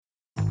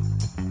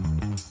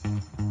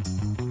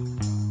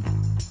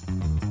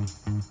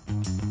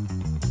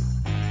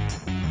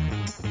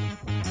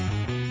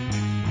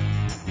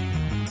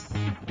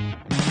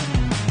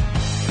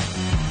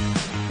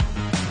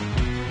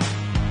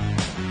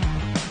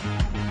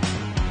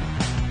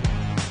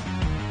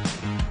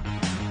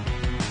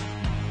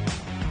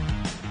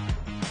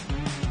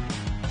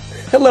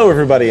Hello,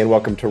 everybody, and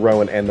welcome to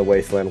Rowan and the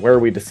Wasteland, where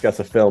we discuss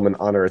a film and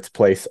honor its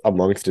place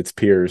amongst its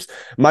peers.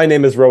 My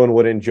name is Rowan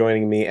Wooden.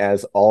 Joining me,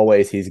 as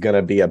always, he's going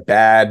to be a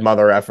bad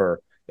mother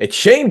effer. It's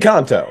Shane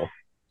Kanto.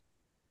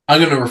 I'm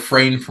going to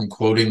refrain from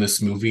quoting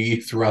this movie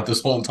throughout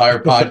this whole entire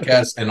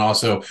podcast and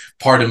also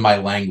pardon my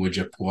language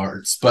of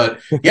parts. But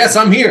yes,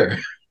 I'm here.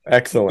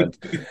 Excellent.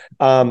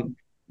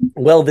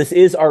 Well, this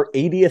is our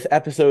 80th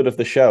episode of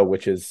the show,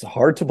 which is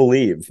hard to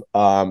believe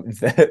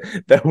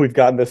that we've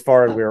gotten this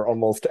far and we're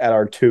almost at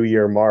our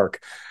 2-year mark.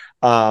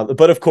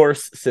 But of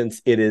course, since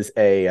it is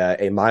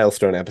a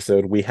milestone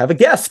episode, we have a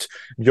guest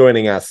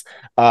joining us,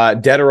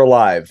 dead or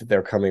alive.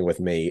 They're coming with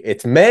me.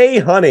 It's May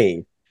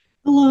Honey.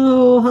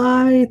 Hello,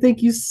 hi.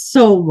 Thank you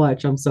so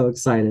much. I'm so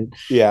excited.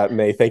 Yeah,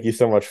 May, thank you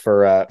so much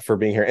for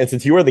being here. And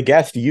since you are the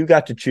guest, you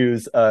got to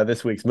choose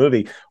this week's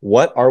movie.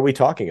 What are we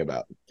talking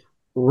about?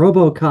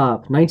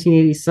 RoboCop,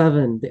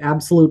 1987, the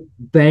absolute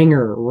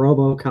banger,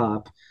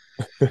 RoboCop.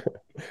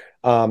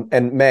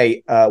 And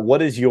May,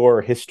 what is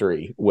your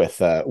history with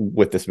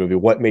this movie?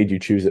 What made you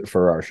choose it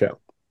for our show?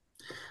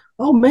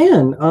 Oh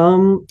man,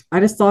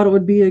 I just thought it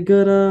would be a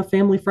good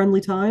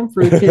family-friendly time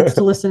for the kids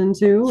to listen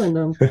to.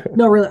 And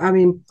no, really, I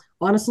mean,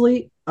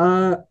 honestly,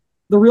 the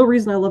real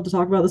reason I love to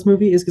talk about this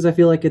movie is because I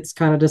feel like it's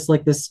kind of just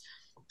like this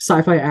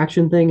sci-fi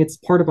action thing. It's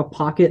part of a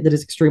pocket that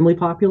is extremely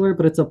popular,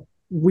 but it's a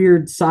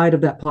weird side of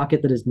that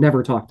pocket that is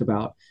never talked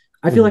about.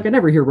 I feel like I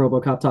never hear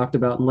RoboCop talked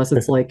about unless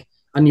it's like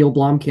a Neil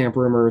Blomkamp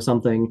rumor or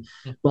something.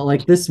 But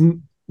like this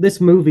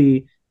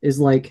movie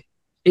is like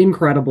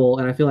incredible,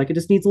 and I feel like it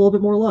just needs a little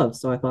bit more love.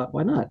 So I thought,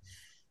 why not?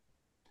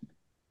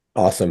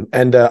 Awesome.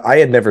 And I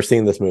had never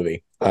seen this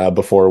movie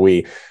before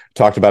we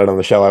talked about it on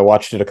the show. I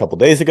watched it a couple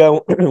days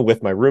ago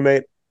with my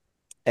roommate,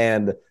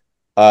 and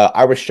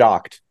I was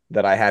shocked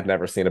that I had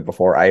never seen it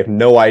before. I have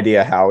no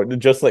idea how,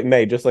 just like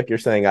May, just like you're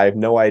saying, I have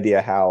no idea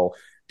how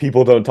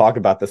people don't talk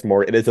about this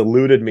more. It has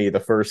eluded me the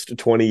first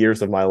 20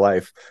 years of my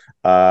life,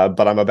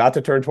 but I'm about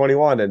to turn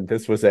 21, and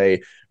this was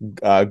a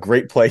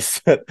great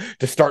place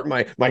to start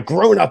my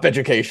grown-up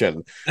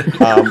education.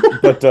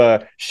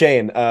 But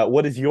Shane,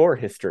 what is your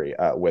history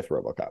with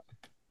RoboCop?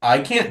 I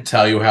can't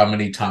tell you how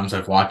many times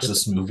I've watched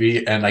this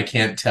movie, and I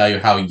can't tell you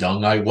how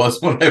young I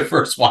was when I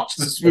first watched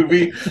this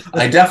movie.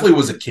 I definitely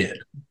was a kid.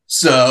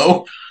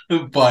 So,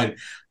 but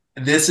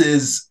this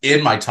is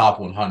in my top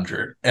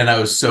 100, and I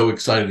was so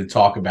excited to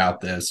talk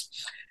about this.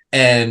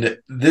 And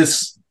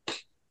this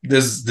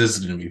is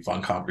going to be a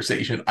fun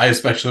conversation. I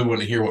especially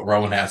want to hear what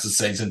Rowan has to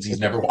say since he's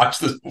never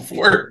watched this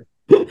before.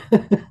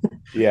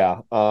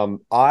 Yeah.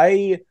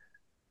 I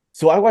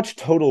watched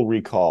Total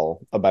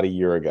Recall about a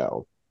year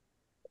ago.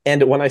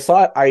 And when I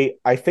saw it,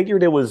 I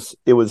figured it was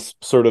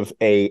sort of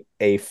a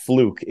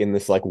fluke in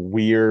this like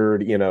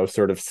weird,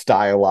 sort of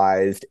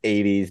stylized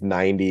 80s,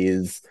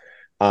 90s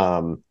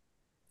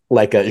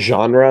like a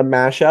genre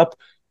mashup.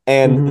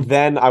 And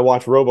then I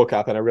watched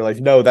RoboCop and I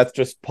realized, no, that's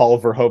just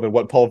Paul Verhoeven,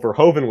 what Paul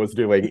Verhoeven was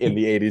doing in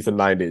the 80s and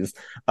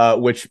 90s,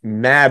 which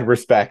mad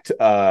respect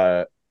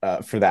for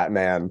that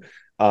man,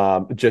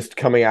 just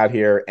coming out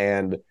here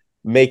and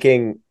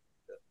making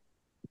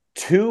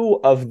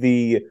two of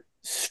the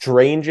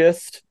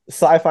strangest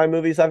sci-fi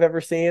movies I've ever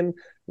seen,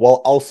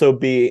 while also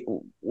be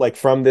like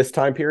from this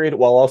time period,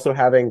 while also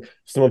having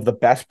some of the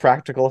best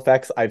practical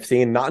effects I've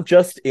seen, not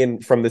just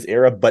from this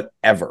era, but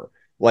ever.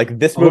 Like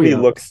this movie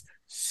looks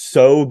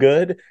so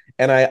good.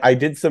 And I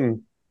did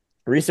some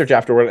research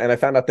afterward, and I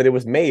found out that it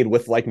was made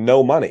with like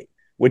no money,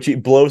 which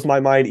blows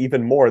my mind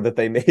even more that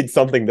they made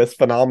something this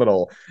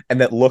phenomenal and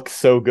that looks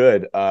so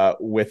good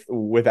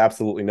with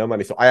absolutely no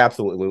money. So I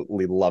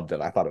absolutely loved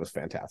it. I thought it was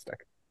fantastic.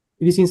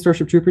 Have you seen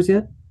Starship Troopers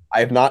yet? I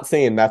have not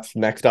seen. That's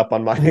next up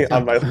on my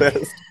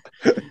list.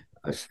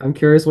 I'm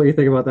curious what you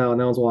think about that one.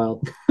 That was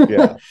wild.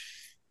 Yeah.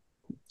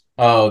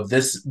 Oh,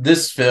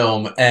 this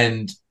film,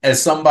 and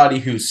as somebody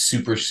who's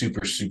super,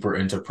 super, super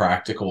into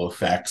practical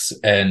effects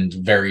and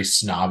very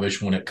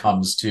snobbish when it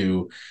comes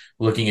to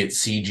looking at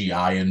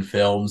CGI in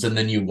films, and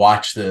then you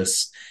watch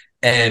this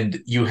and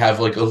you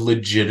have like a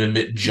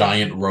legitimate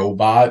giant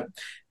robot,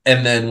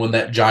 and then when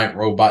that giant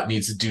robot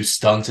needs to do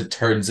stunts, it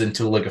turns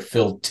into like a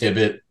Phil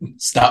Tippett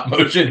stop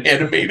motion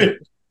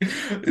animated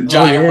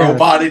giant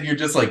robot, and you're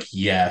just like,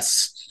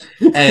 yes.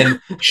 And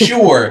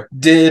sure,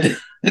 did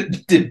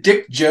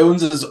Dick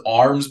Jones's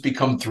arms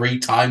become 3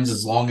 times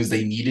as long as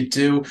they needed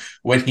to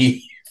when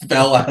he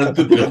fell out of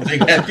the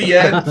building at the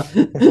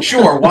end?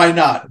 Sure, why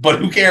not? But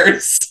who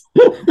cares?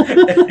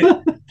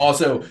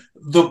 Also,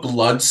 the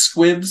blood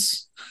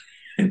squibs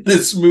in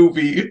this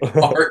movie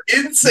are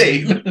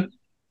insane.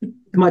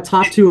 My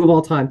top two of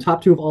all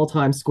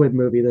time squid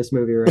movie, this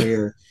movie right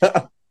here.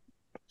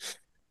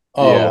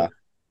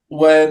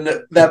 When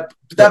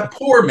that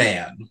poor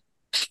man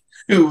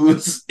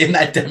who's in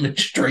that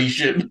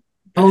demonstration,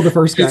 the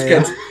first guy just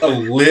gets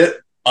lit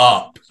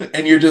up,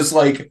 and you're just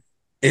like,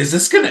 is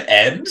this gonna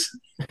end?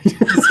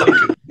 It's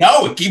like,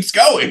 no, it keeps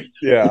going.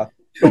 Yeah.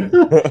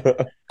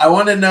 I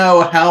want to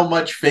know how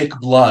much fake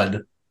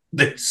blood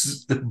they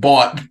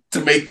bought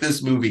to make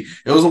this movie.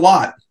 It was a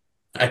lot.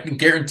 I can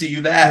guarantee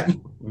you that.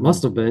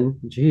 Must have been.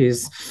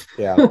 Jeez.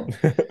 Yeah.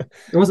 There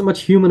wasn't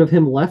much human of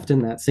him left in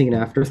that scene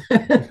after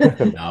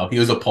that. No, he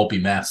was a pulpy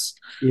mess.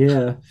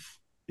 Yeah.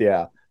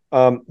 Yeah.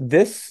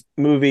 This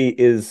movie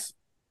is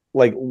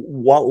like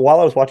while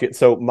I was watching it,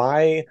 so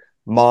my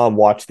mom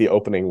watched the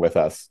opening with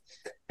us.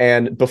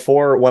 And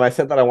before, when I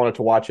said that I wanted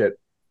to watch it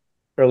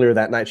earlier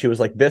that night, she was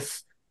like,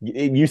 "This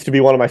it used to be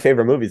one of my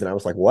favorite movies." And I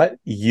was like, "What?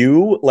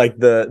 You like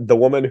the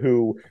woman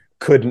who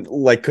could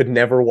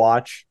never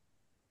watch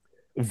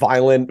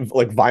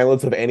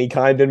violence of any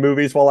kind in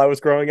movies while I was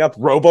growing up?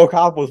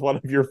 RoboCop was one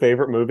of your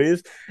favorite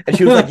movies?" And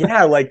she was like,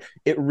 "Yeah, like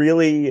it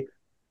really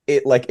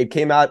it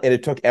came out and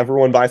it took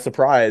everyone by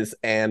surprise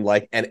and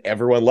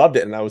everyone loved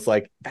it." And I was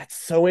like, "That's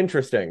so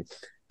interesting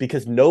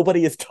because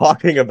nobody is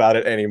talking about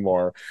it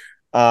anymore."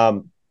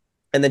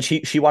 And then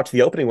she watched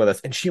the opening with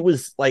us and she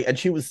was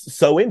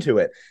so into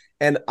it.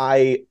 And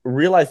I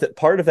realized that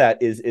part of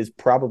that is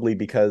probably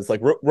because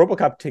like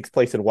RoboCop takes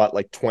place in what,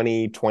 like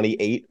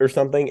 2028 or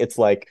something. It's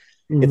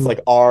Mhm.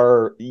 like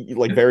our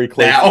like very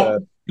close Now,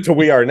 to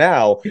we are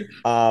now.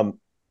 And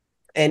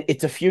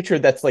it's a future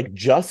that's like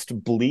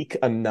just bleak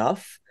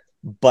enough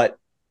but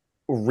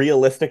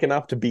realistic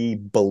enough to be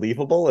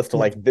believable as to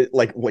Yeah.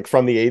 like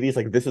from the 80s,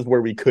 like this is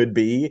where we could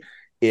be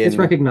It's in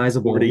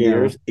recognizable. 40 Yeah.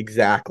 years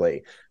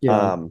exactly. Yeah.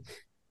 um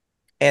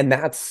and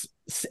that's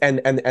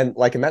and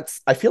like and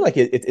that's I feel like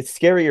it's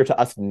scarier to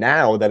us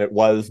now than it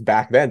was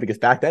back then, because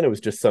back then it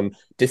was just some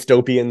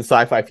dystopian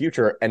sci-fi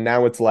future, and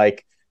now it's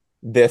like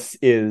this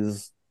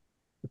is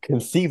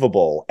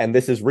conceivable and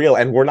this is real,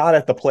 and we're not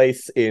at the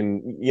place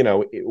in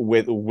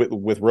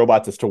with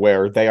robots as to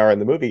where they are in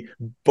the movie,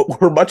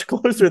 but we're much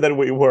closer than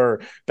we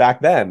were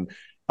back then.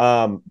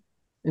 um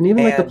And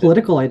even like the and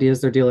political ideas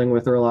they're dealing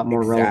with are a lot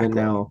more relevant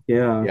exactly. now.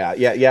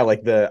 Yeah. Yeah,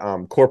 like the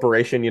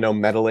corporation,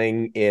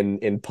 meddling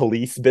in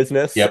police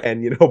business yep.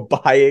 and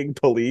buying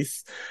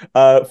police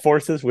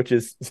forces, which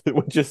is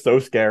so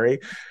scary.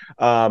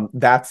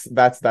 That's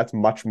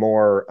much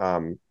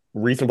more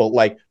reasonable.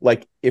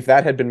 Like if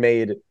that had been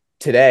made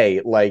today,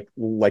 like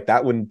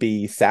that wouldn't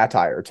be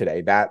satire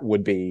today. That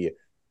would be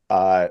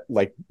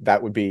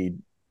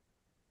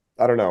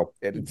I don't know.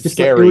 Just like it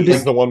Scary would is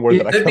just the one word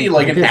that I It'd come be to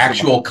like an mind for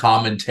actual mine.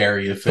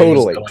 commentary of things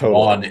Totally, going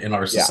totally. on in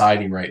our Yeah,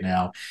 society right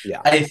now.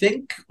 yeah. I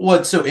think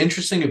what's so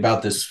interesting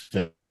about this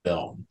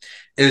film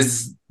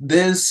is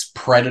this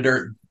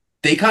Predator,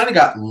 they kind of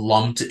got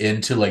lumped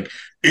into like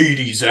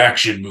 80s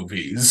action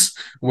movies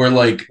where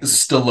like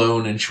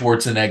Stallone and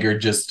Schwarzenegger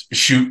just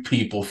shoot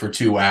people for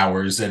 2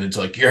 hours and it's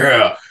like,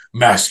 yeah,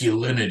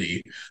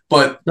 masculinity.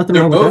 But nothing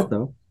they're wrong with both, that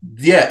though.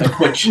 yeah,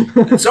 which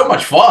it's so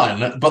much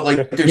fun, but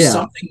like there's Yeah.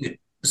 something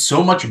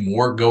so much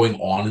more going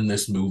on in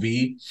this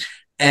movie.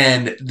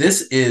 And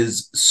this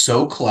is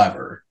so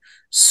clever,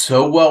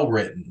 so well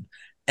written.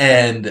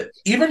 And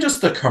even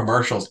just the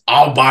commercials,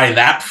 I'll buy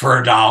that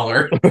for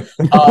 $1.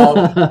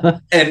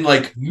 Um, and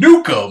like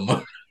nuke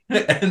them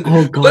and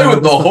Oh play God,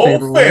 with the that's my whole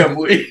favorite one.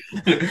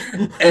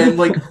 family. And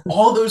like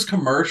all those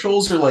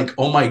commercials are like,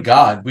 oh my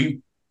God,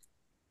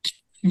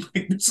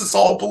 this is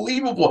all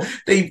believable.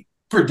 They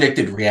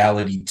predicted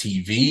reality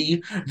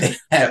TV. They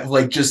have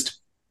like just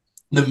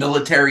the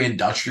military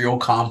industrial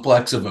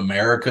complex of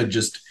America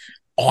just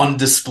on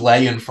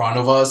display in front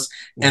of us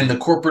and the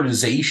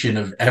corporatization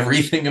of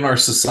everything in our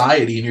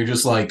society. And you're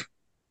just like,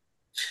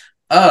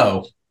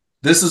 oh,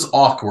 this is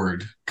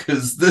awkward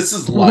because this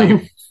is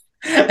life.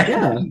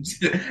 Yeah. And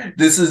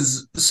this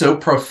is so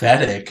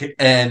prophetic.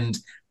 And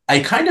I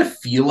kind of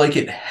feel like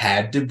it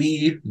had to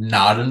be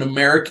not an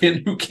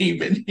American who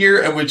came in here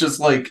and would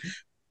just like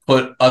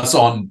put us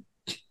on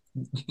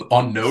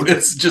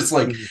notice, just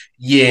like,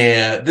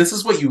 yeah, this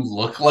is what you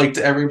look like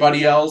to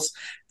everybody else.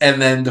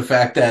 And then the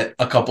fact that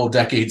a couple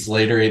decades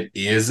later it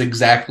is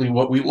exactly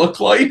what we look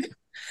like.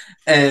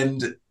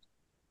 And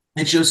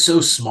it's just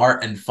so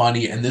smart and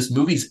funny, and this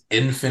movie's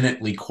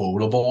infinitely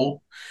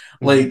quotable.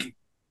 Like,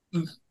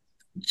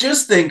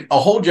 just think a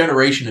whole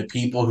generation of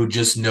people who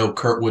just know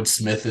Kurtwood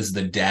Smith is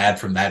the dad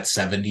from that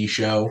 '70s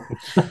show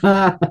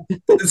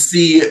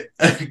see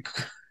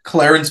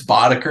Clarence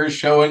Boddicker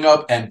showing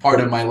up, and part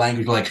of my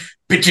language like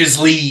bitches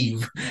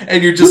leave,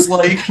 and you're just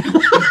like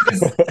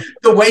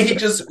the way he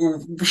just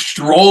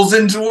strolls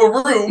into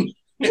a room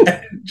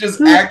and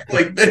just act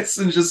like this,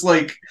 and just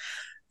like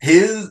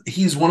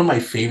he's one of my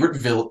favorite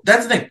villains.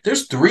 That's the thing.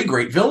 There's 3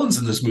 great villains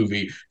in this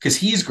movie because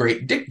he's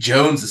great. Dick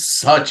Jones is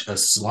such a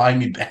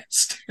slimy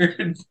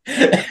bastard,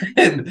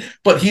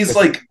 but he's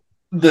like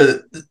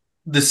the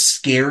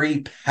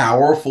scary,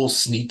 powerful,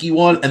 sneaky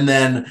one. And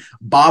then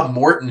Bob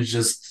Morton is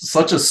just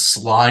such a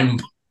slime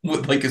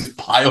with like his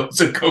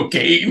piles of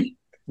cocaine,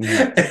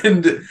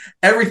 and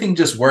everything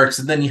just works.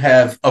 And then you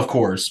have, of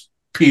course,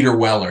 Peter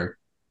Weller,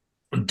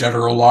 dead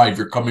or alive,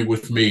 you're coming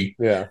with me,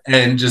 Yeah.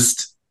 and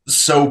just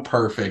so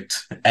perfect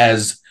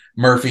as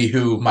Murphy,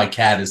 who my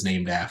cat is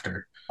named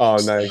after. Oh,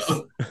 nice.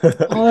 So,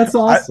 Oh, that's I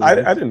awesome.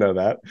 didn't know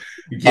that.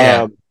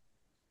 yeah,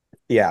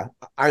 Yeah,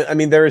 I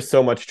mean there is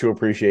so much to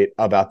appreciate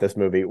about this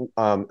movie.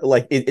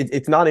 Like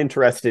it's not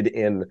interested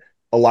in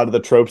a lot of the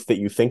tropes that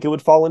you think it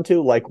would fall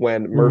into, like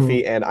when Mhm.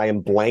 Murphy and I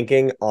am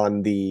blanking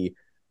on the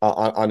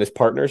on his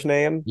partner's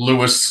name.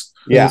 Lewis.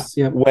 Yeah, Lewis,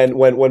 yep.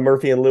 when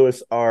Murphy and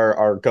Lewis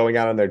are going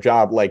out on their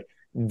job, like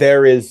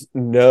there is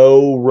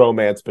no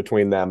romance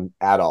between them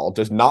at all.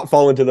 Does not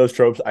fall into those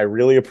tropes. I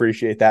really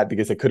appreciate that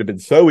because it could have been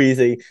so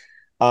easy.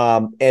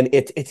 And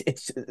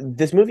it's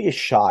this movie is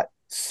shot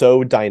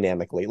so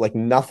dynamically, like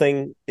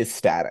nothing is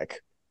static,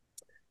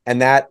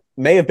 and that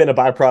may have been a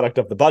byproduct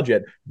of the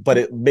budget, but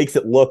it makes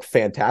it look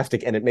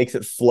fantastic and it makes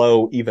it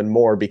flow even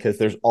more because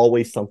there's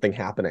always something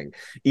happening,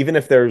 even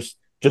if there's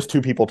just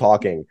two people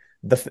talking.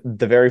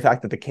 The very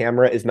fact that the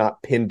camera is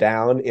not pinned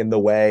down in the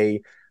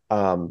way,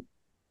 um,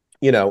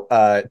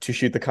 to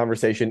shoot the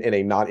conversation in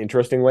a not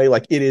interesting way,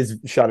 like it is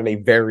shot in a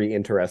very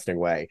interesting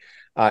way,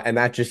 and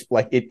that just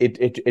like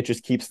it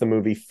just keeps the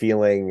movie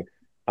feeling.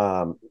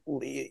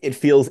 It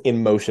feels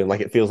in motion,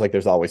 like it feels like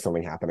there's always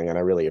something happening, and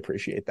I really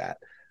appreciate that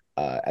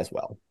as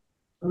well.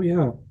 Oh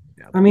yeah.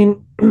 Yeah. I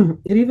mean,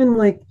 it even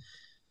like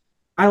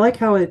I like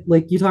how it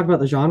like you talked about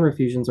the genre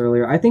fusions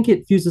earlier. I think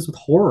it fuses with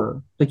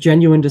horror, like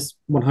genuine, just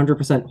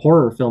 100%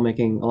 horror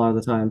filmmaking a lot of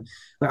the time.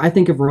 Like I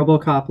think of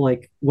RoboCop,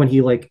 like when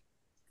he like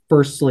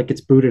first like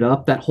gets booted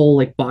up, that whole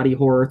like body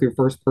horror through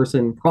first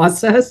person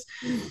process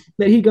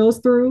that he goes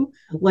through,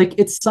 like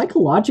it's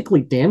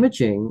psychologically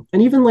damaging,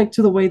 and even like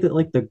to the way that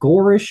like the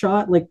gore is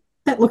shot, like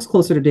that looks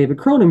closer to David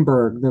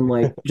Cronenberg than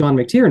like John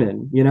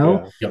McTiernan, you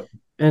know, Yeah. Yep.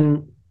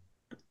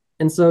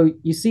 and so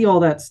you see all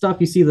that stuff.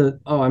 You see the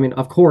I mean,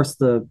 of course,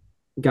 the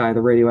guy,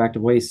 the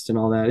radioactive waste, and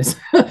all that is,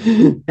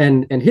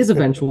 and his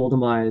eventual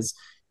demise.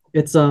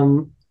 It's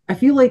I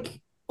feel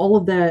like all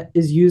of that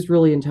is used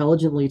really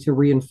intelligently to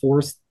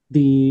reinforce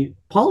the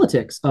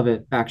politics of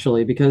it,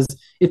 actually, because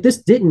if this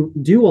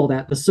didn't do all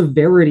that, the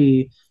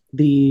severity,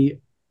 the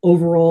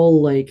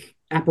overall like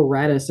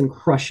apparatus and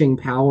crushing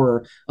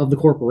power of the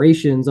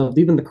corporations, of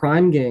even the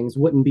crime gangs,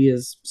 wouldn't be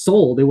as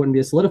sold. They wouldn't be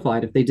as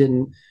solidified if they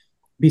didn't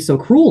be so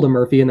cruel to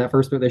Murphy in that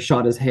first bit. They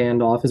shot his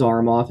hand off, his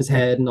arm off, his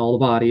head, and all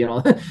the body and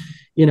all.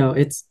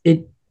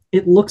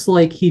 It looks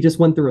like he just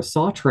went through a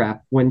saw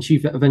trap when she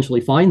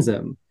eventually finds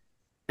him.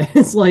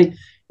 It's like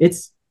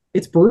it's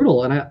it's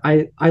brutal, and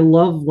I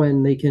love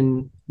when they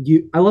can.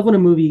 I love when a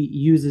movie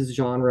uses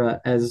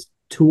genre as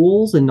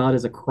tools and not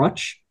as a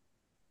crutch.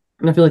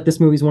 And I feel like this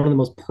movie is one of the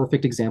most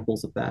perfect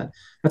examples of that.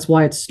 That's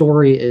why its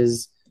story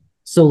is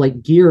so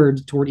like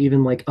geared toward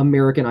even like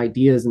American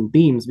ideas and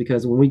themes,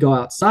 because when we go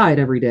outside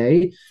every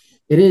day,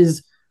 it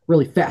is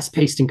really fast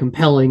paced and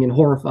compelling and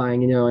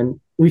horrifying, and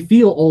we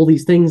feel all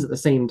these things at the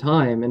same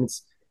time. And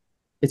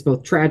it's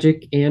both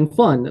tragic and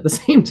fun at the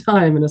same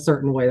time in a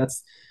certain way.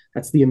 That's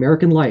the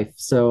American life.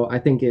 So I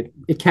think it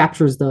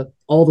captures the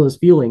all those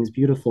feelings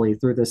beautifully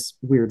through this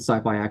weird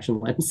sci-fi action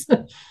lens.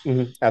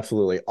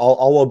 Absolutely.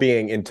 All while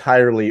being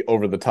entirely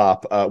over the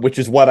top, which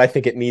is what I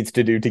think it needs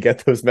to do to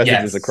get those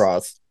messages Yes.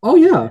 across. Oh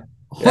yeah,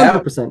 Yeah.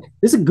 100%.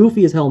 This is a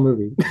goofy as hell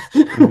movie.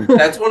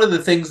 That's one of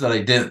the things that I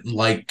didn't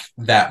like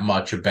that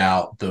much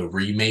about the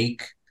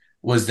remake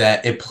was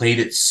that it played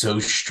it so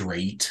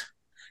straight.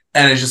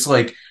 And it's just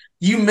like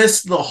you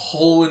missed the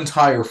whole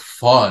entire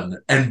fun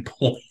and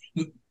point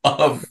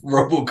of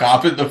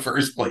RoboCop in the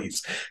first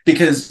place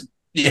because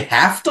you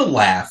have to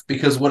laugh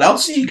because what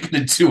else are you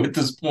going to do at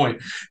this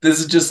point? This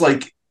is just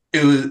like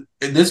it was.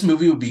 This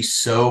movie would be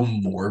so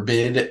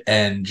morbid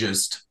and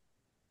just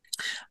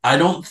I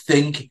don't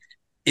think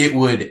it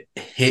would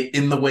hit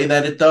in the way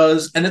that it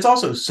does. And it's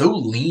also so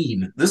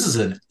lean. This is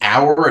an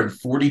hour and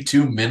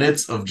 42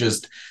 minutes of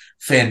just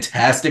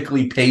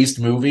fantastically paced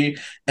movie.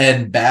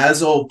 And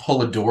Basil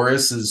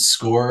Polidoris's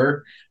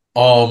score,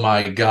 oh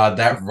my God,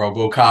 that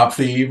RoboCop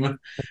theme.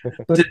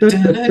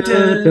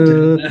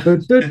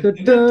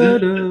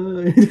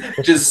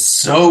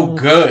 Just so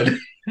good.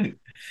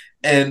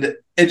 And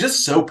it's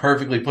just so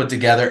perfectly put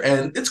together.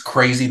 And it's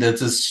crazy that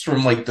this is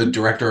from like the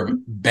director of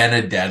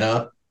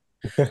Benedetta.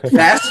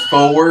 Fast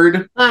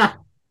forward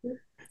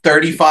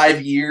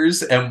 35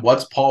 years, and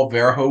what's Paul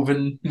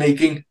Verhoeven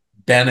making?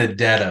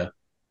 Benedetta.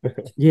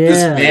 This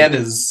Yeah. man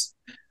is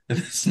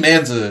this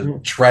man's a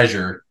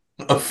treasure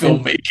of And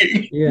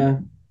filmmaking. yeah.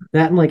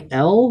 That and like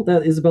L,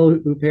 that Isabelle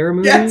Huppert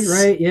movie, Yes.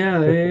 right?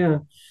 Yeah, yeah,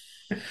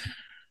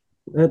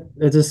 yeah.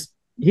 It just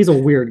he's a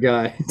weird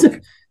guy.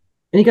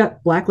 And he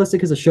got blacklisted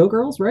because of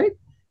Showgirls, right?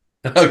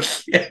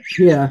 Okay.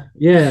 Yeah,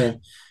 yeah.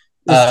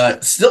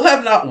 Just Still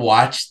have not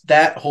watched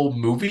that whole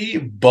movie,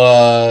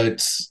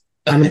 but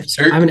I'm I've an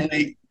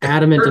certainly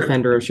adamant heard.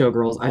 defender of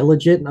Showgirls. I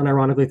legit and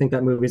unironically think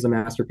that movie is a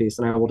masterpiece,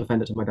 and I will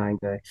defend it to my dying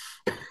day.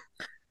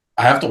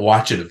 I have to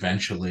watch it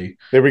eventually.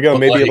 There we go.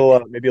 But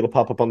like Maybe it'll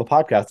pop up on the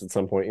podcast at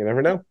some point. You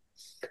never know.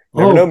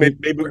 Never know. Oh,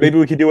 Maybe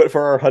we could do it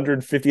for our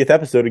 150th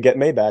episode and get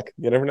May back.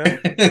 You never know.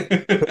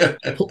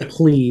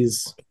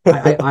 please,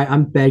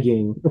 I'm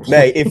begging.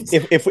 Nay, Please.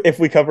 if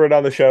we cover it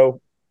on the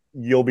show,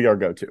 you'll be our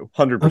go-to.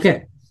 100%.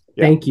 Okay,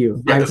 Yeah. thank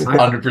you. yes, I will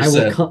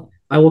 100%. come.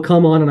 I will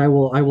come on and I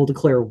will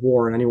declare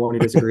war on anyone who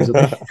disagrees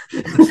with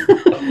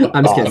me.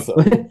 I'm just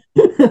Awesome.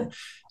 kidding.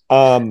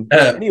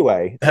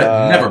 Anyway,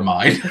 Never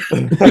mind.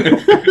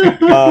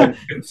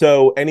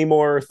 so any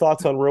more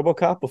thoughts on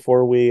RoboCop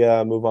before we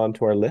move on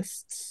to our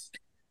lists?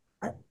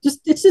 Just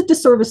it's a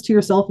disservice to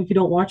yourself if you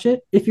don't watch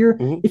it.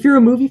 Mhm. If you're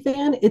a movie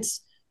fan,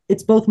 it's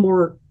both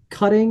more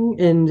cutting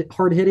and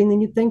hard hitting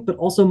than you'd think, but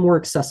also more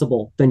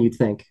accessible than you'd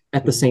think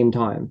at the Mhm. same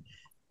time.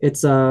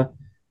 It's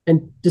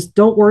and just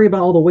don't worry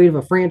about all the weight of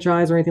a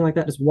franchise or anything like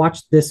that. Just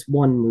watch this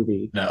one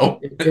movie. No.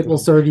 It will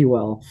serve you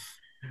well.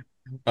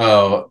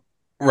 Oh,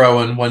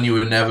 Rowan, when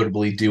you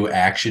inevitably do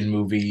action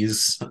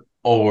movies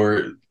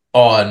or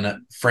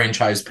on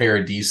franchise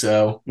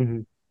Paradiso,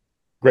 Mhm.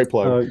 Great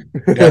plug.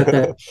 Uh,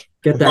 yeah,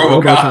 get that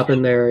RoboCop. RoboCop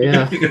in there.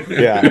 Yeah.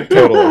 Yeah,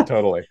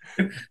 totally.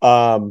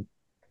 Um,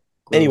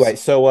 Anyway,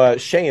 Gross. so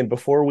Shane,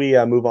 before we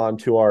move on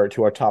to our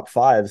top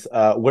fives,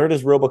 where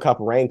does RoboCop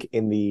rank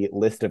in the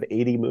list of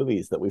 80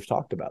 movies that we've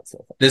talked about so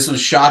far? This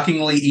was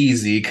shockingly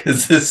easy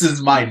because this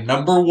is my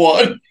number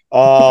one.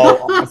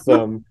 Oh,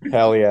 awesome!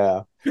 Hell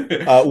yeah!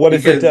 What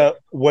is it? Because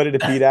What did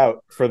it beat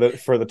out for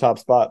the top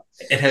spot?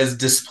 it has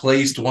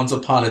displaced Once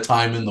Upon a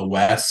Time in the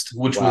West,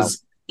 which Wow.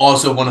 was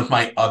also one of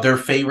my other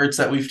favorites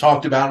that we've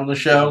talked about on the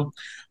show.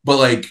 But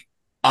like,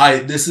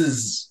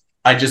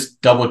 I just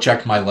double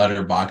checked my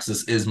letterbox.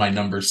 This is my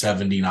number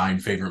 79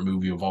 favorite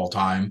movie of all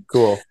time.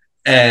 Cool.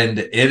 And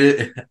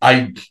it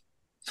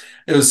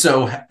was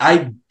so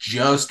I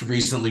just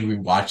recently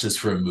rewatched this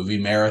for a movie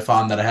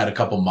marathon that I had a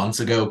couple months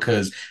ago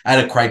because I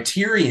had a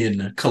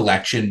Criterion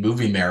Collection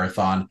movie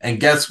marathon, and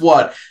guess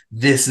what?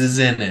 This is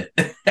in it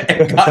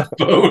and got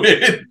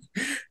voted.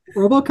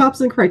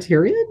 RoboCop's in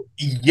Criterion?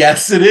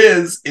 Yes, it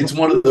is. It's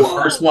one of the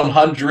first Whoa.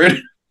 100.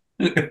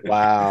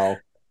 Wow,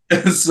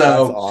 that's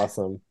So,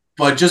 awesome.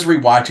 but just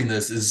rewatching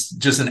this is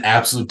just an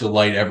absolute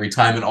delight every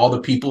time, and all the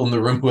people in the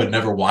room who had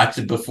never watched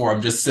it before,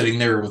 I'm just sitting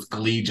there with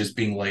glee, just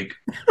being like,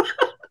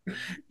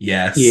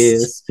 yes.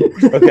 Yes.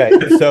 Okay,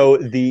 so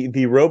the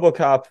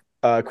RoboCop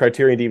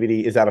Criterion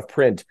DVD is out of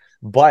print,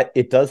 but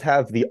it does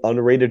have the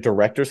unrated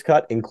director's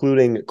cut,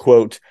 including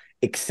quote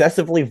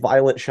excessively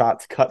violent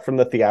shots cut from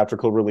the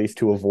theatrical release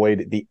to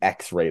avoid the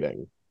X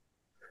rating.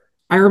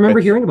 I remember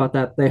Which, hearing about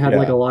that. They had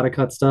like yeah. a lot of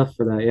cut stuff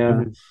for that. Yeah.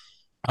 Mhm.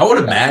 I would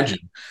Yeah. imagine.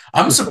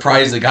 I'm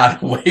surprised they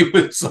got away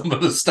with some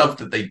of the stuff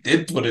that they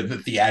did put in the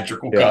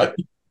theatrical Yeah. cut.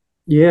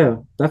 Yeah,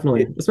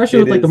 definitely. Especially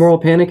It with like the is moral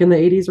panic in the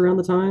 80s around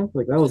the time.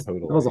 Like that was a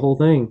totally. whole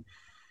thing.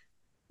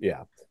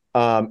 Yeah.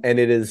 And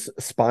it is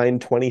Spine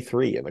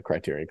 23 in the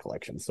Criterion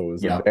Collection. So it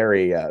was a Yeah,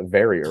 very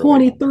early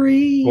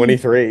 23.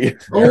 23.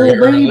 very Oh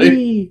early.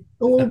 baby.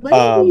 Oh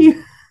Um, baby.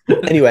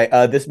 anyway,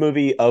 this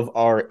movie of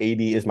our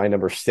 80 is my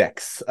number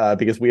six,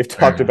 because we have Fair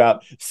talked enough.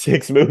 about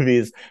six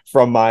movies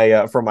from my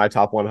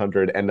top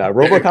 100, and Fair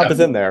RoboCop enough. is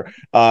in there.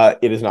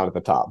 It is not at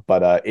the top,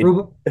 but it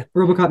Robo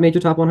RoboCop made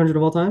your top 100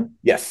 of all time?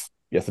 yes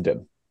it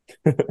did.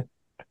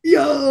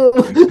 Yo.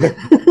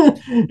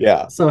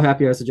 Yeah. So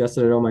happy I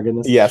suggested it. Oh my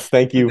goodness. Yes,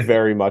 thank you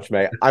very much,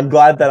 May. I'm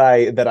glad that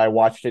I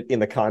watched it in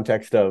the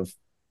context of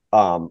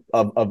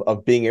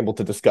being able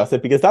to discuss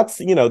it, because that's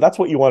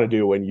what you want to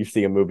do when you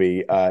see a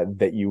movie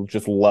that you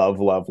just love.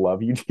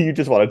 You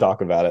just want to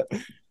talk about it.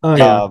 Oh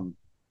yeah.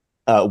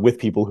 Um with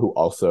people who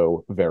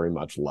also very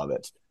much love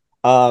it.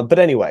 But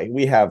anyway,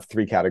 we have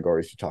three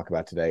categories to talk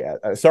about today.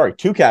 Sorry,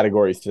 two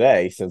categories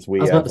today, since I we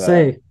was about have to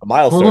say, a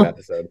milestone huh?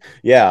 episode.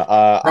 Yeah,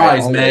 I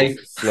Surprise, May.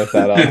 always slip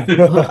that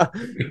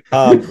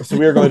up. So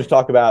we are going to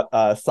talk about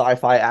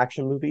sci-fi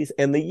action movies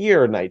and the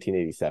year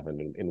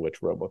 1987 in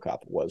which RoboCop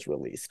was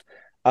released.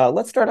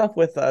 Let's start off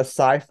with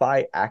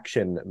sci-fi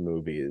action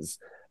movies.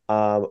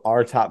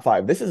 Our top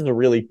five. This is a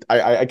really,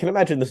 I can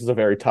imagine this is a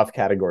very tough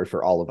category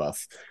for all of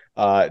us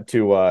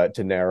to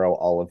narrow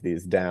all of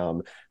these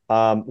down.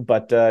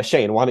 But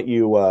Shane, why don't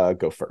you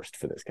go first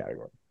for this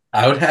category?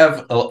 I would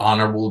have an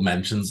honorable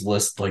mentions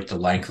list like the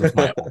length of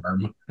my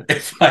arm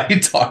if I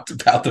talked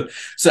about them.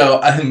 So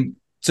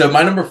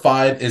my number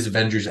five is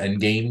Avengers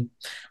Endgame,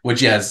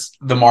 which yes,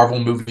 the Marvel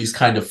movies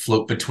kind of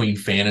float between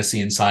fantasy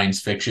and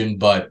science fiction,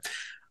 but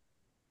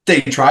they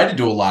try to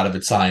do a lot of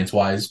it science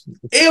wise,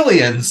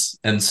 aliens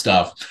and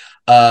stuff.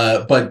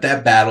 But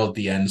that battle at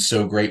the end is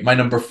so great. My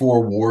number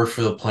four, War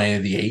for the Planet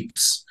of the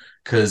Apes,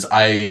 because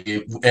I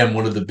am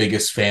one of the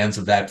biggest fans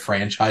of that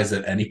franchise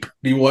that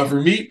anybody will ever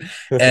meet.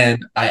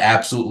 And I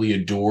absolutely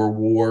adore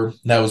War.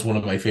 That was one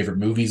of my favorite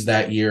movies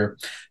that year.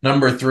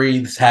 Number three,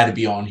 this had to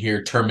be on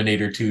here,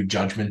 Terminator 2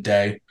 Judgment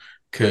Day,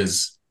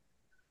 because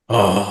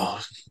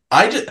oh,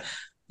 I just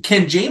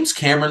can James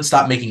Cameron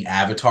stop making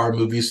Avatar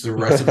movies for the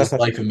rest of his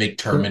life and make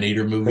Don't,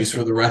 Terminator movies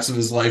for the rest of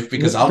his life?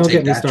 Because I'll don't take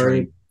get me that started.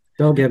 train.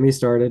 Don't get me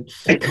started.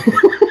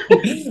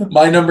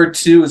 My number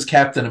two is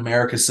Captain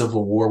America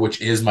Civil War,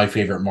 which is my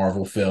favorite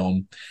Marvel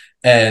film.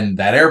 And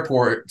that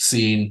airport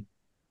scene.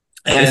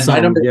 And my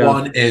number Yeah.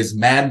 one is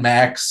Mad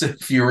Max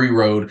Fury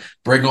Road,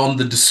 Bring on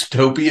the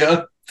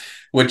Dystopia,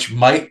 which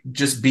might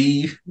just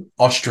be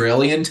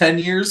Australia in 10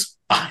 years.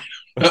 I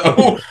don't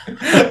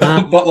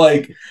know. But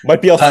like,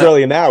 Might be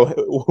Australia now.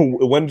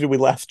 When did we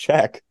last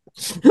check?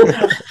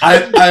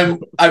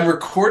 I'm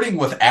recording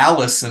with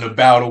Alice in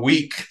about a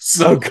week,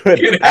 so Oh,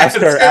 good. Ask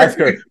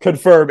her.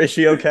 Confirm. Is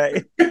she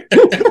okay?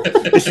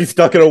 Is she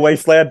stuck in a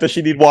wasteland? Does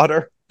she need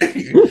water?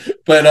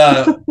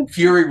 But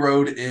Fury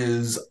Road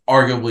is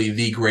arguably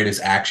the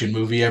greatest action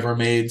movie ever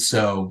made.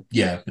 So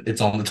yeah,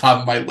 it's on the top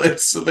of my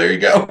list. So there you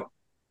go.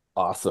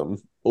 Awesome.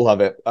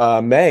 Love it.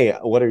 May,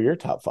 what are your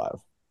top five?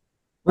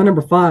 My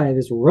number five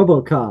is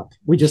RoboCop.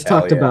 We just Hell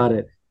talked yeah. about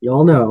it. You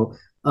all know.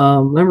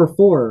 Number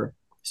four,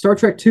 Star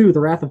Trek II: The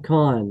Wrath of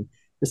Khan.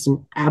 Just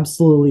some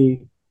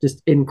absolutely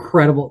just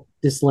incredible,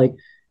 just like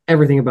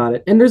everything about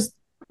it. And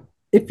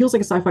it feels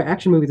like a sci-fi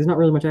action movie. There's not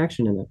really much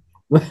action in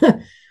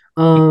it.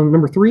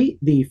 Number three,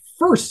 the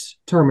first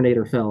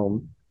Terminator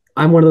film.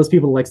 I'm one of those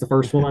people who likes the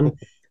first one.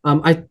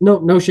 I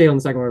no shade on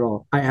the second one at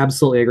all. I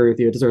absolutely agree with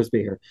you. It deserves to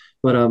be here.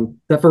 But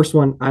that first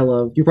one I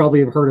love. You probably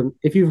have heard him.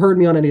 If you've heard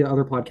me on any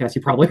other podcast,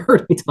 you probably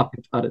heard me talk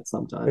about it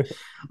sometime.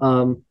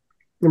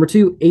 Number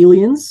two,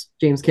 Aliens.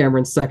 James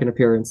Cameron's second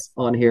appearance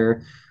on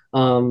here.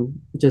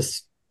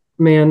 Just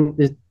man,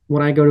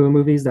 when I go to a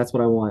movies, that's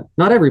what I want.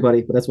 Not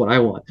everybody, but that's what I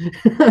want.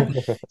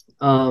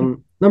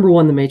 Number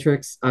one, The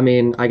Matrix. I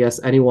mean, I guess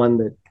anyone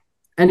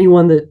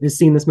that has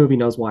seen this movie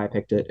knows why I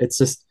picked it. It's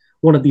just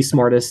one of the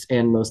smartest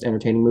and most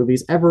entertaining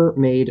movies ever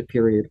made,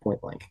 period,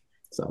 point blank.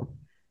 So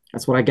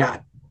that's what I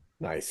got.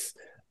 Nice.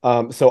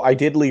 So I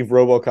did leave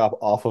RoboCop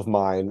off of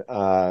mine,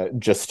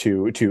 just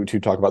to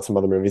talk about some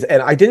other movies,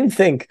 and I didn't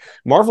think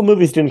Marvel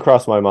movies didn't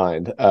cross my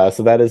mind.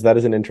 So that is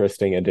an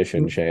interesting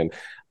addition, Shane.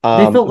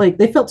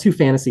 They felt too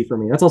fantasy for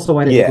me. That's also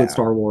why I didn't include Yeah,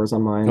 Star Wars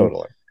on mine.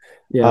 totally.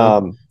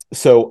 Yeah.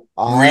 So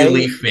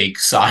Really fake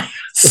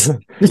science.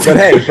 but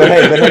hey,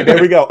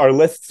 there we go. Our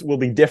lists will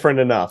be different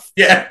enough.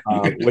 Yeah.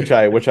 Which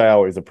I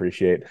always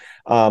appreciate.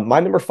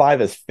 My number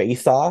five is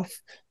Face Off,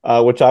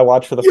 which I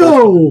watched for the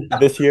first time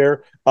this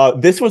year.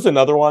 This was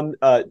another one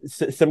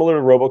similar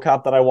to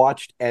RoboCop that I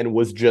watched and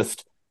was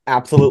just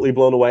absolutely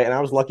blown away. And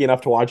I was lucky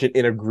enough to watch it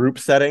in a group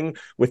setting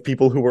with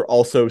people who were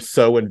also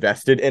so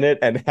invested in it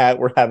and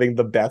were having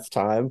the best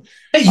time.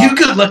 Hey, you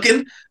good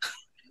looking.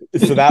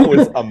 So that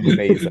was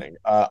amazing.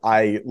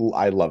 I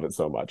love it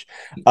so much.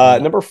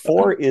 Number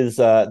four is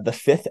The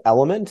Fifth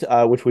Element,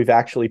 which we've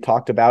actually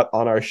talked about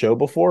on our show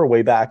before,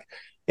 way back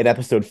in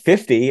episode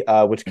 50,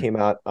 which came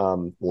out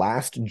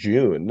last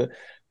June.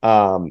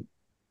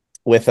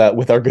 With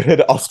our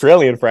good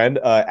Australian friend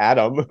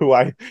Adam, who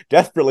I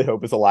desperately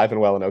hope is alive and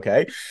well and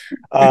okay.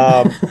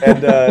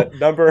 And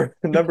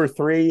number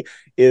three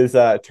is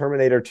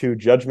Terminator 2: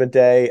 Judgment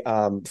Day.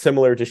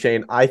 Similar to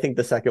Shane, I think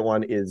the second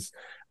one is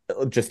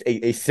just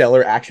a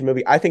stellar action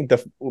movie. I think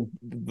the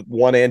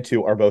one and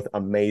two are both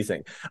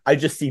amazing. I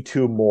just see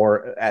two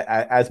more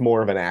as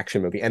more of an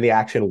action movie, and the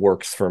action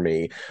works for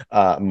me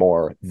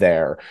more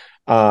there.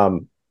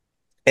 And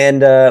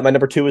my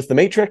number two is The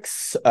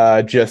Matrix.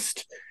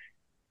 Just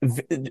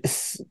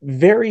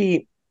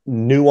very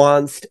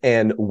nuanced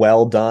and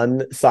well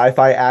done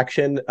sci-fi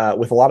action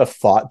with a lot of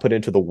thought put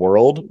into the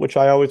world, which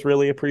I always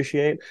really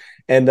appreciate.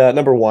 And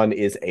number one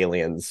is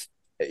Aliens.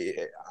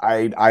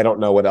 I don't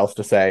know what else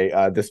to say.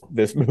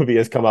 This movie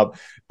has come up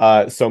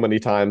so many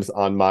times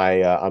on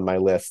my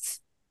lists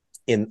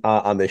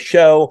on this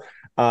show.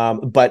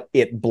 But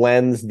it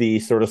blends the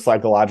sort of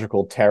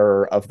psychological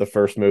terror of the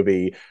first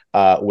movie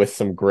with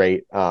some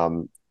great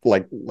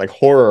like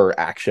horror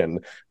action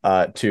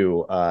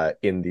to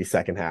in the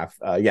second half.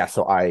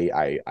 So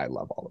I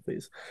love all of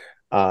these.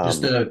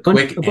 Just a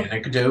quick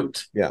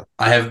anecdote. Yeah.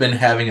 I have been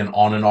having an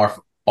on and off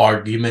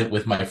argument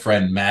with my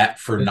friend Matt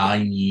for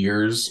 9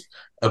 years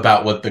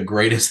about what the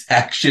greatest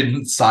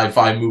action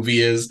sci-fi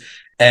movie is.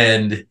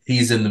 And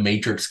he's in the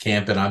Matrix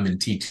camp and I'm in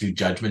T2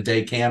 Judgment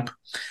Day camp.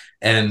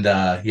 And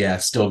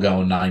still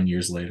going 9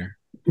 years later.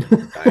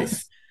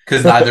 Nice.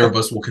 Because neither of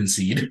us will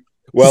concede.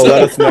 Well,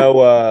 let us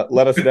know.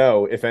 Let us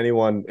know if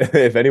anyone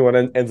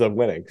ends up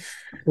winning.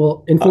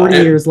 Well, in 40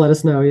 years, let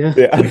us know. Yeah.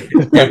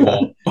 It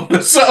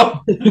won't.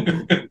 So,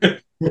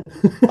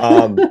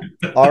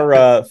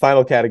 our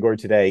final category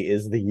today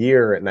is the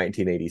year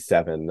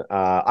 1987.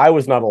 I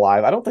was not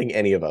alive. I don't think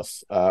any of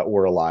us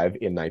were alive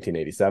in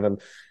 1987.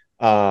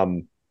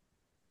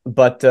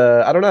 But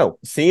I don't know.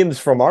 Seems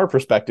from our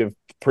perspective,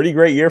 pretty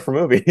great year for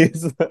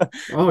movies.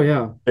 Oh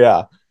yeah.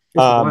 Yeah. It's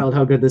wild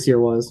how good this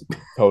year was.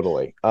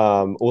 Totally.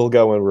 We'll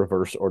go in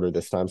reverse order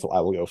this time, so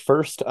I will go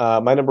first.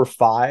 My number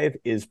five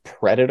is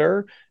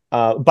Predator.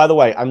 By the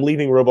way, I'm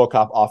leaving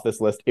RoboCop off this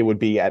list. It would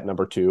be at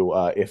number two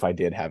if I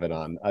did have it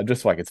on,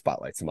 just so I could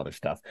spotlight some other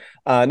stuff.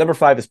 Number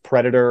five is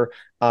Predator.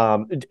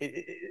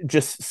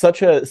 Just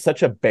such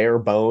a bare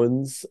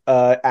bones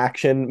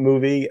action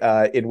movie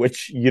in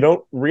which you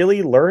don't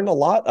really learn a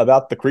lot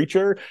about the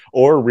creature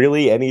or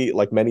really any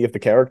many of the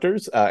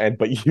characters,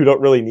 but you don't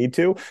really need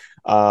to.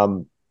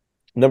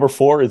 Number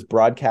four is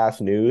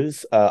Broadcast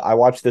News. I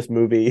watched this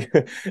movie,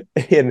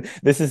 and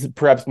this is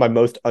perhaps my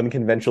most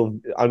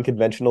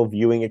unconventional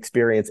viewing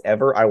experience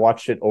ever. I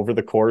watched it over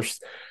the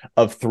course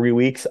of 3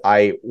 weeks.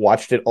 I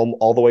watched it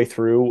all the way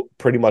through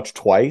pretty much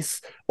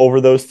twice over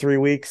those 3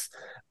 weeks.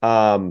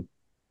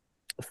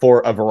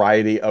 for a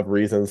variety of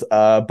reasons.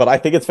 But I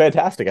think it's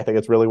fantastic. I think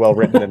it's really well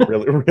written and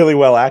really, really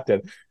well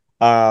acted.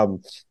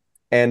 Um,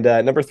 and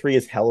number three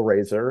is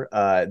Hellraiser,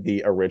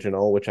 the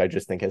original, which I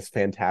just think has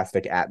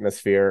fantastic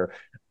atmosphere,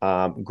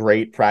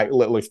 great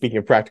speaking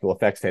of practical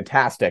effects,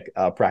 fantastic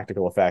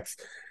practical effects,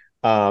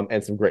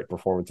 and some great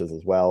performances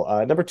as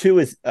well. Number two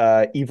is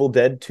Evil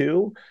Dead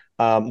 2,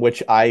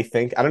 which I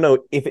think, I don't know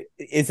if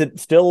is it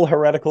still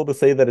heretical to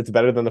say that it's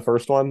better than the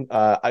first one,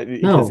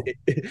 because No.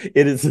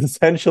 it is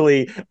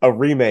essentially a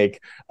remake,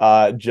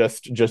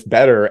 just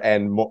better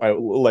and more,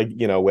 like,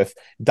 with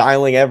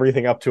dialing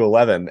everything up to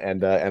 11,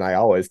 and I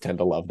always tend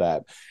to love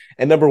that.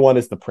 And number one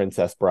is The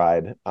Princess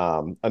Bride,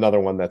 another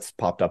one that's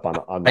popped up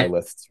on my I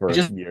lists for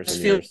just years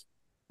and feel years.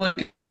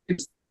 like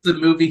it's the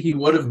movie he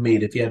would have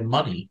made if he had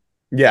money.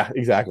 Yeah,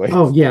 exactly.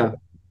 Oh yeah,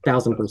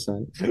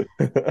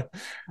 1,000%.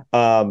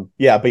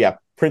 Yeah, but yeah,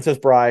 Princess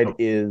Bride Oh,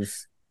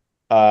 is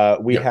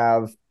we yep.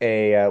 have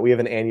we have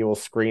an annual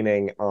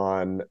screening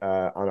on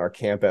our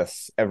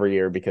campus every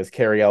year because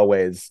Carrie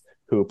Elways,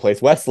 who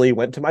plays Wesley,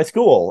 went to my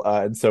school,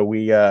 and so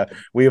we have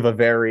a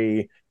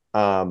very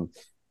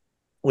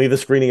we have a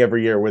screening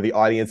every year where the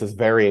audience is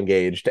very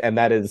engaged, and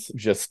that is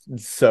just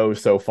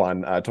so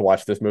fun to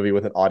watch this movie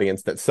with an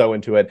audience that's so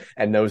into it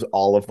and knows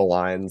all of the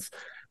lines.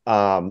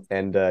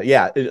 And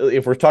yeah,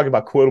 if we're talking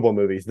about quotable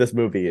movies, this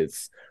movie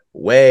is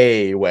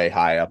way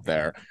high up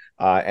there,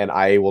 and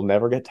I will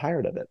never get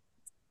tired of it.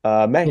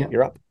 May, Yeah.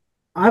 you're up.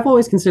 I've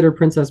always considered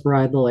Princess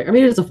Bride the like. I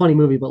mean, it's a funny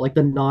movie, but like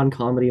the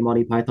non-comedy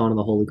Monty Python and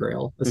the Holy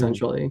Grail, Mhm.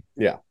 essentially.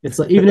 Yeah. It's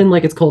like, even in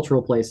like its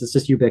cultural place, it's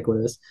just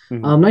ubiquitous.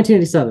 Mhm.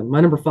 1987.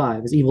 My number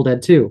five is Evil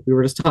Dead 2. We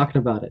were just talking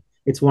about it.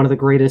 It's one of the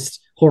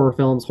greatest horror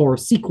films, horror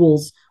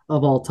sequels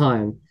of all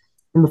time.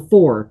 Number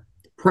four,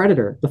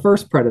 Predator, the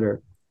first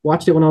Predator.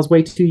 Watched it when I was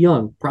way too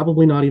young,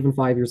 probably not even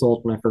 5 years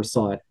old when I first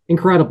saw it.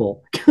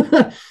 Incredible.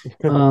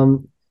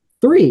 um,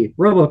 Three,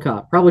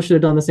 RoboCop. Probably should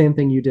have done the same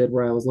thing you did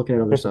where I was looking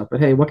at other stuff.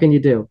 But hey, what can you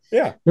do?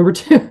 Yeah. Number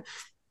two,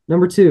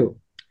 number two,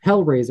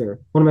 Hellraiser.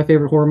 One of my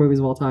favorite horror movies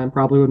of all time.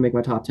 Probably would make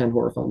my top 10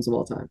 horror films of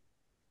all time.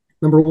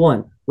 Number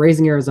one,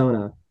 Raising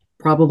Arizona.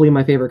 Probably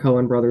my favorite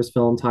Coen Brothers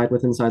film, tied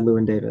with Inside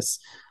Llewyn Davis.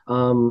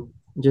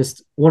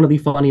 Just one of the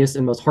funniest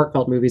and most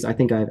heartfelt movies I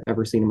think I've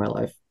ever seen in my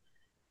life.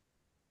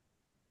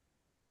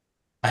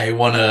 I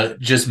want to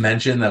just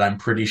mention that I'm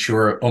pretty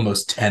sure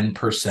almost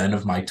 10%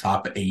 of my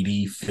top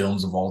 80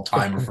 films of all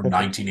time are from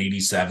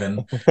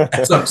 1987.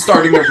 As I'm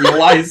starting to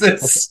realize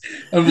this,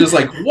 I'm just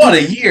like, what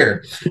a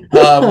year.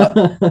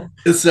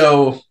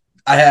 So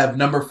I have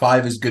number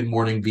five is Good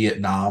Morning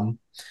Vietnam.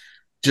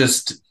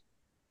 Just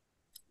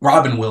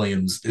Robin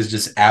Williams is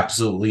just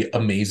absolutely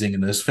amazing in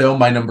this film.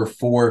 My number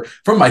four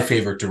from my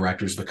favorite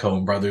directors, the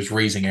Coen brothers,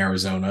 Raising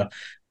Arizona,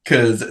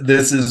 because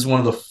this is one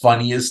of the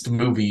funniest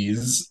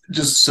movies,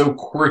 just so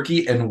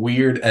quirky and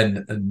weird,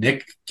 and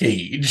Nick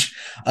Cage.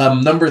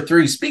 Number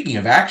three, speaking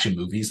of action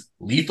movies,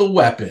 Lethal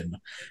Weapon,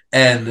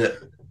 and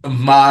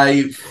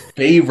my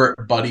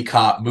favorite buddy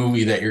cop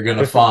movie that you're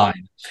gonna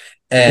find.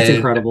 It's And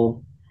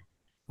incredible.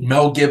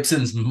 Mel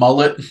Gibson's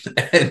mullet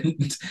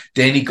and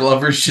Danny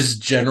Glover's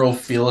just general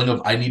feeling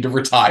of I need to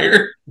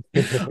retire.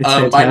 It's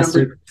My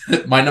fantastic.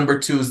 number my number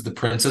two is The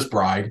Princess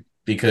Bride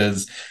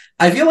because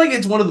I feel like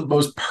it's one of the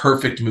most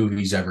perfect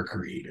movies ever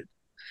created.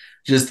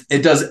 Just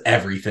it does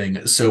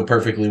everything so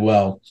perfectly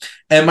well.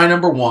 And my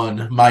number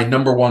one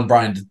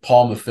Brian De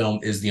Palma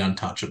film is The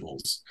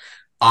Untouchables.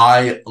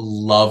 I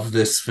love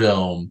this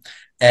film.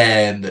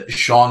 And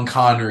Sean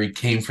Connery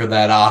came for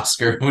that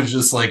Oscar. It was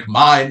just like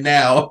mine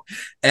now.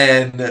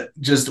 And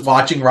just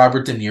watching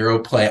Robert De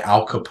Niro play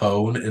Al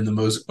Capone in the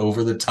most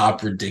over the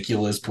top,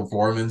 ridiculous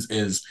performance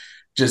is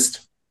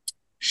just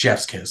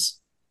chef's kiss.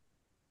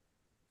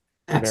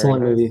 Very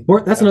Excellent nice. movie.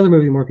 More, that's Yeah. another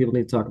movie more people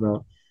need to talk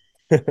about.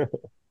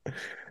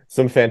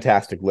 Some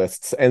fantastic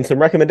lists and some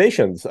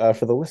recommendations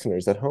for the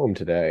listeners at home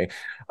today.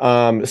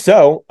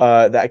 So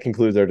that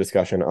concludes our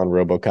discussion on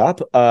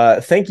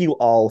RoboCop. Thank you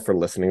all for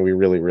listening. We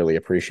really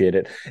appreciate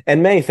it.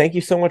 And May, thank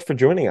you so much for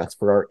joining us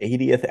for our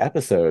 80th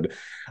episode.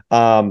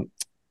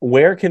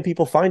 Where can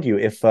people find you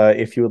if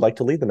you would like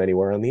to lead them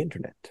anywhere on the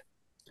internet?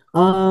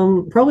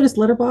 Probably just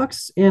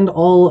Letterbox and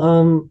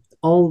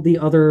all the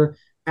other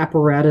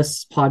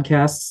apparatus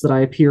podcasts that I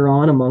appear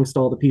on amongst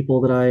all the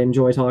people that I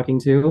enjoy talking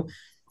to.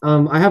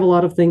 I have a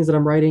lot of things that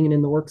I'm writing and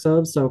in the works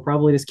of, so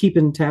probably just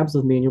keeping tabs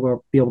with me and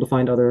you'll be able to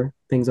find other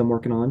things I'm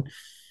working on.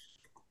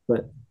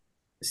 But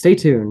stay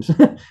tuned. Just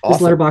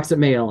Awesome. Letterbox at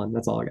May Ellen.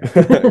 That's all I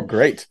got.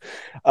 Great.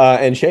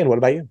 And Shane, what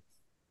about you?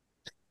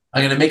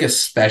 I'm going to make a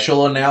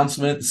special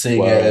announcement, seeing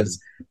Whoa. as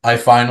I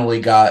finally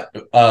got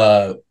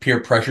peer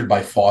pressured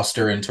by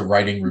Foster into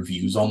writing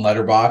reviews on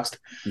Letterboxd.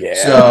 So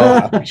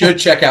Yeah. you should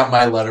check out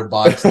my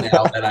Letterboxd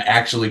now that I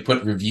actually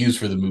put reviews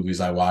for the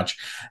movies I watch.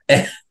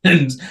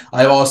 And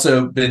I've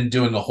also been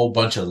doing a whole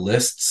bunch of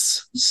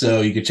lists, so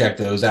you can check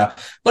those out.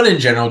 But in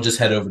general, just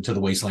head over to the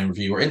Wasteland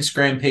Review or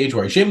Instagram page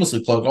where I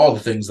shamelessly plug all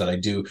the things that I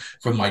do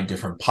from my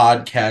different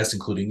podcasts,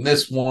 including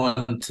this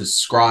one, to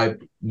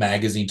Scribe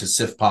Magazine, to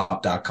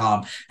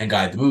sifpop.com and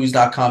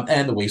guidethemovies.com,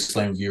 and the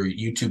Wasteland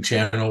Review YouTube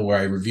channel. channel where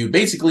I review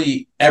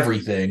basically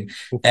everything.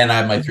 And I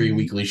have my 3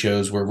 weekly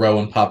shows where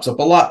Rowan pops up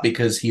a lot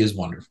because he is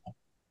wonderful.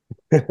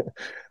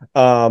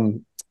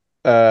 um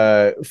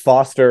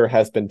Foster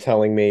has been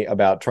telling me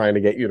about trying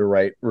to get you to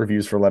write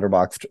reviews for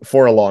Letterboxd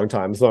for a long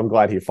time, so I'm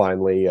glad he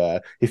finally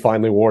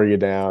wore you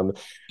down.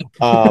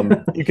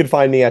 You can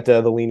find me at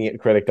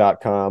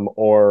thelenientcritic.com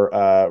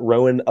or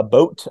Rowan a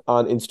Boat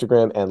on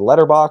Instagram and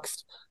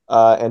Letterboxd,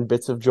 and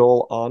Bits of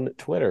Joel on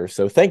Twitter.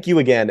 So thank you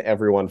again,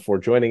 everyone, for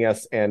joining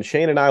us. And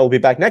Shane and I will be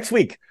back next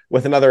week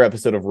with another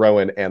episode of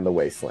Rowan and the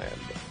Wasteland.